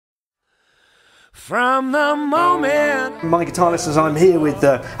From the moment. My guitar listeners, I'm here with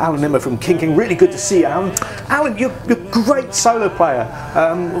Alan Nimmo from King. Really good to see you, Alan. Alan, you're a great solo player.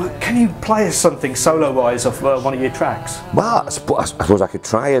 Can you play us something solo-wise off one of your tracks? Well, I suppose I could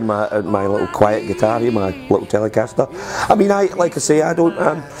try in my little quiet guitar here, my little Telecaster. I mean, like I say,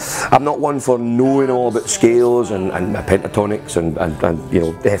 I'm not one for knowing all about scales and pentatonics and you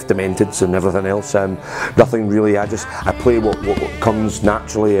know, F dimenteds and everything else. Nothing really. I play what comes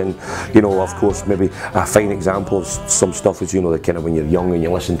naturally, and you know, of course, maybe a fine example of some stuff is, you know, the kind of when you're young and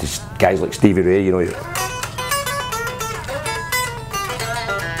you listen to guys like Stevie Ray, you know.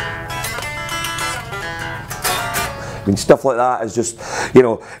 I mean, stuff like that is just, you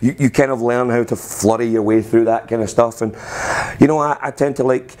know, you kind of learn how to flurry your way through that kind of stuff. And you know, I tend to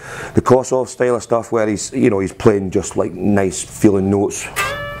like the Kossoff style of stuff where he's, you know, he's playing just like nice feeling notes,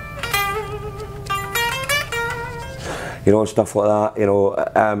 you know, and stuff like that. You know,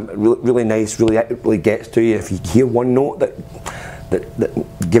 really nice, really gets to you. If you hear one note that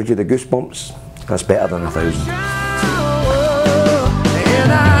gives you the goosebumps, that's better than 1,000.